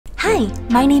Hi,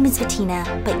 my name is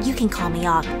Bettina, but you can call me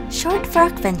Awk, short for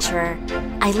Awkventurer.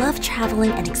 I love traveling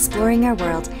and exploring our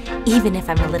world, even if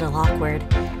I'm a little awkward.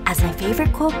 As my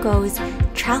favorite quote goes,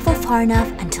 travel far enough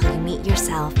until you meet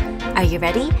yourself. Are you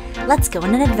ready? Let's go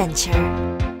on an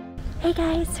adventure. Hey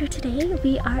guys, so today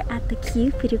we are at the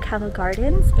Kyu-Furukawa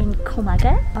Gardens in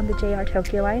Komaga on the JR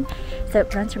Tokyo line. So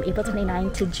it runs from April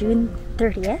 29 to June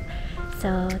 30th.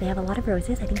 So they have a lot of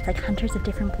roses. I think it's like hundreds of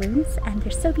different blooms and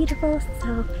they're so beautiful.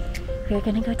 So we're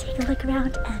gonna go take a look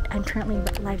around, and I'm currently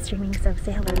live streaming, so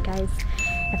say hello guys.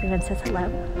 Everyone says hello.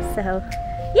 So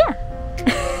yeah.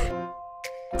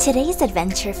 Today's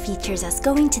adventure features us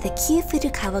going to the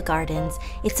Kyu-Furukawa Gardens.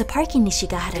 It's a park in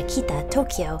Nishigahara, Kita,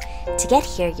 Tokyo. To get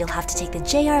here, you'll have to take the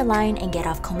JR line and get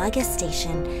off Komaga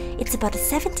Station. It's about a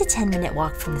 7 to 10 minute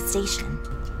walk from the station.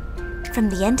 From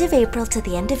the end of April to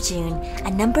the end of June, a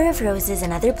number of roses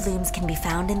and other blooms can be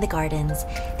found in the gardens.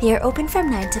 They are open from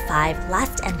 9 to 5,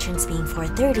 last entrance being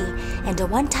 4:30, and a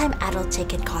one-time adult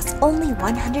ticket costs only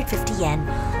 150 yen,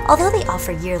 although they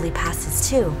offer yearly passes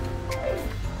too.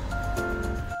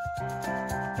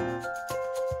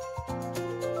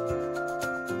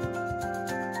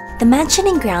 The mansion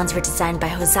and grounds were designed by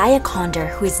Hosoya Kondor,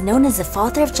 who is known as the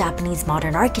father of Japanese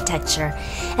modern architecture,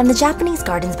 and the Japanese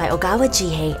gardens by Ogawa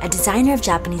Jihei, a designer of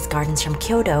Japanese gardens from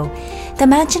Kyoto. The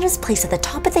mansion was placed at the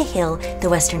top of the hill, the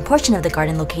western portion of the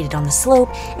garden located on the slope,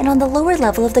 and on the lower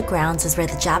level of the grounds was where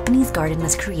the Japanese garden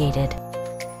was created.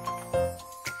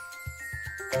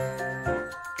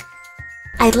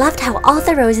 I loved how all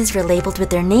the roses were labeled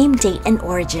with their name, date, and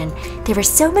origin. There were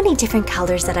so many different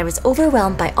colors that I was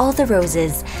overwhelmed by all the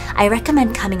roses. I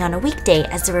recommend coming on a weekday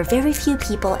as there were very few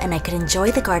people and I could enjoy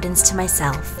the gardens to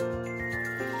myself.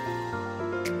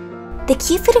 The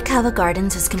Kyu-Furukawa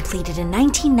Gardens was completed in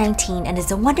 1919 and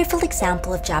is a wonderful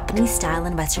example of Japanese style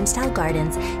and Western style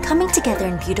gardens coming together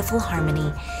in beautiful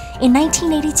harmony. In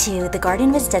 1982, the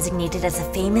garden was designated as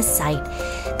a famous site.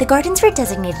 The gardens were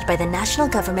designated by the national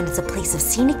government as a place of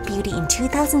scenic beauty in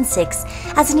 2006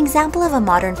 as an example of a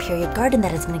modern period garden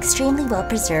that has been extremely well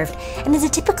preserved and is a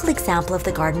typical example of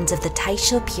the gardens of the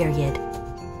Taisho period.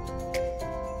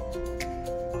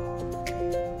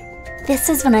 This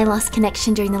is when I lost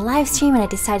connection during the live stream and I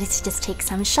decided to just take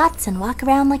some shots and walk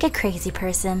around like a crazy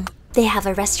person. They have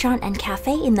a restaurant and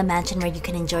cafe in the mansion where you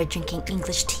can enjoy drinking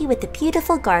English tea with the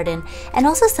beautiful garden, and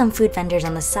also some food vendors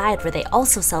on the side where they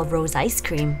also sell rose ice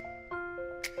cream.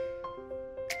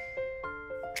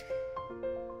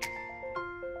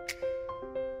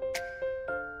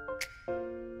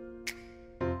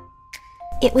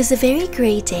 It was a very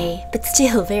gray day, but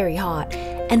still very hot,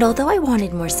 and although I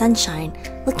wanted more sunshine,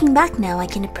 looking back now I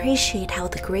can appreciate how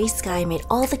the gray sky made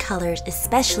all the colors,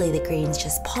 especially the greens,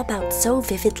 just pop out so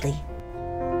vividly.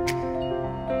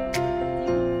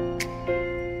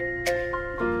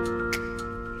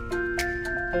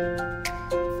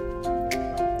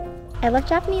 I love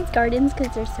Japanese gardens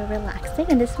because they're so relaxing,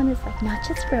 and this one is like not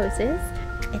just roses,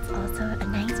 it's also a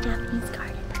nice Japanese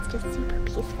garden that's just super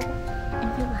peaceful and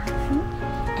relaxing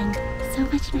and so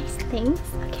much nice things.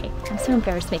 Okay, I'm so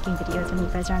embarrassed making videos when you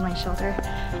guys are on my shoulder.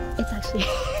 It's actually...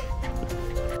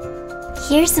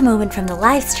 Here's a moment from the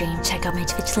live stream. Check out my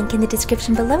Twitch link in the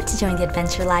description below to join the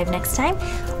adventure live next time,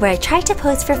 where I tried to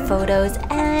pose for photos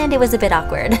and it was a bit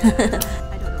awkward.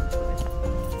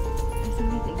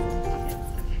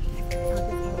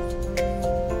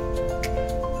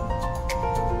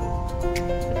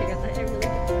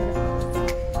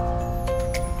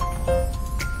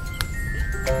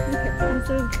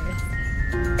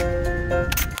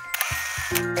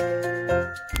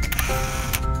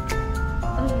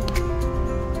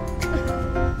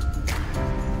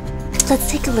 Let's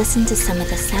take a listen to some of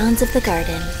the sounds of the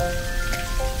garden.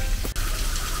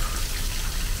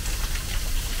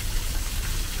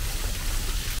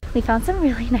 We found some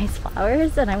really nice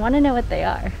flowers and I want to know what they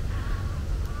are.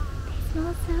 They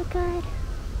smell so good.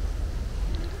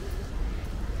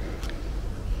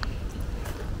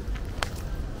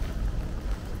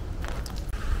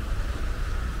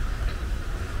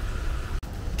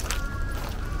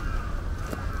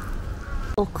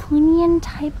 Okunian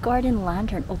type garden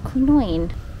lantern,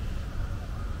 Okunoin.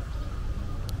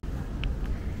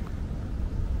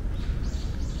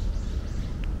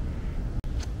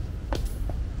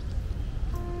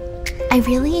 I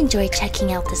really enjoyed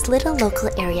checking out this little local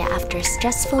area after a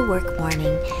stressful work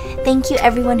morning. Thank you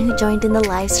everyone who joined in the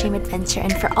live stream adventure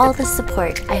and for all the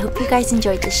support. I hope you guys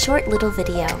enjoyed this short little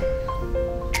video.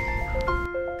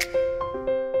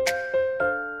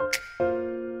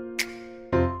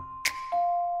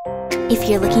 If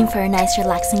you're looking for a nice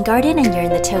relaxing garden and you're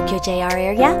in the Tokyo JR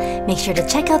area, make sure to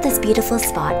check out this beautiful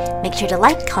spot. Make sure to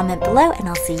like, comment below, and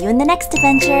I'll see you in the next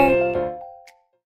adventure!